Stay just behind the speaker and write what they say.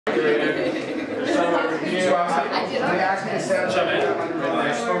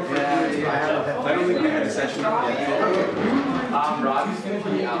Robbie's going to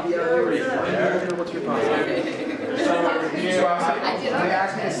be out there. What's your thoughts?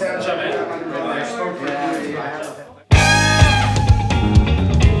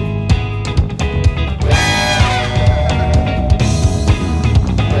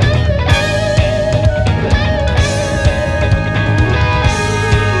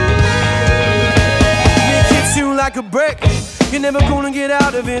 Like a brick, you're never gonna get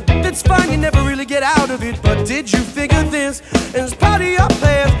out of it. That's fine, you never really get out of it. But did you figure this as part of your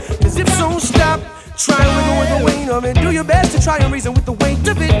plan? Cause if so, stop trying to wiggle with the weight of it. Do your best to try and reason with the weight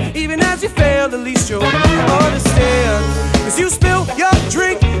of it. Even as you fail, at least you'll understand. Cause you spill your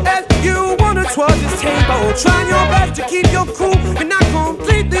drink and you wanna towards this table. Trying your best to keep your cool, you're not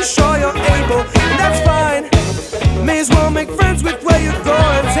completely sure you're able. And that's fine, may as well make friends with where you're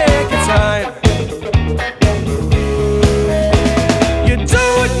going. Take your time.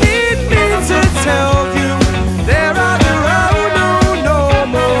 Tell you there are no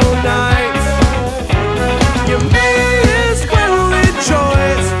normal nights. You may as well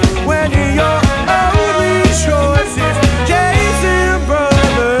rejoice when your only choice is chasing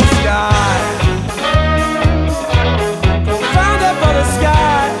brother sky. Go find that brother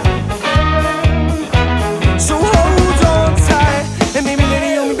sky. So hold on tight, and maybe later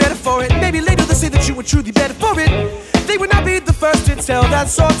you'll be better for it. Maybe later they'll say that you were truly better for it. They would not be the first to tell that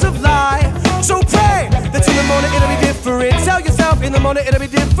sort of lie. So pray that in the morning it'll be different. Tell yourself in the morning it'll be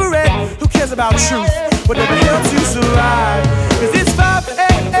different. Who cares about truth? Whatever helps you survive. Cause it's 5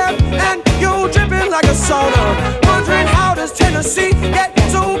 a.m. and you're dripping like a sauna. Wondering how does Tennessee get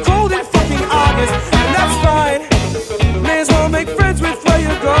so cold in fucking August? And that's fine, may as well make friends with where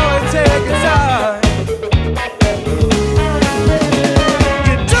you're going. Take your time.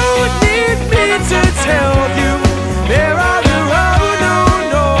 You don't need me to tell you there are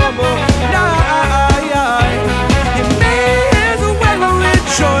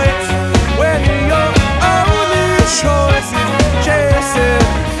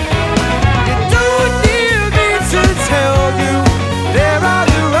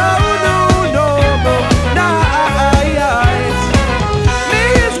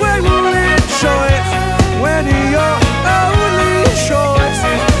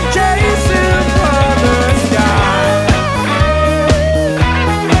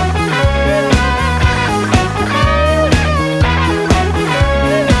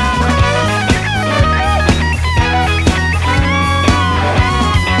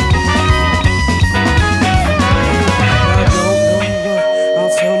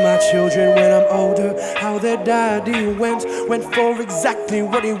went for exactly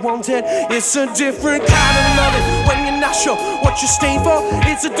what he wanted. It's a different kind of loving when you're not sure what you're staying for.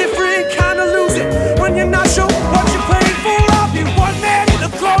 It's a different kind of losing when you're not sure what you're playing for. I'll be one man in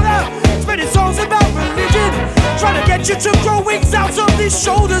the corner, spinning songs about religion, trying to get you to grow wings out of these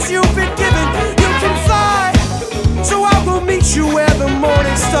shoulders you've been given. You can fly, so I will meet you where the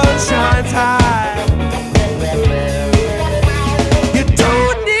morning sun shines high. You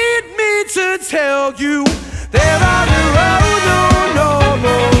don't need me to tell you there are no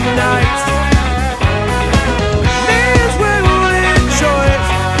normal nights. May as well enjoy it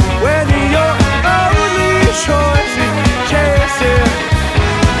when your only choice is chasing.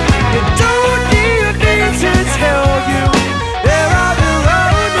 You don't need me to tell you there are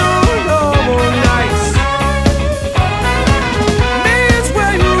no normal nights. May as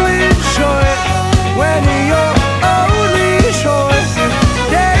well enjoy it when your only choice is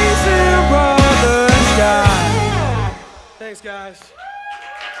chasing brother sky. Thanks, guys.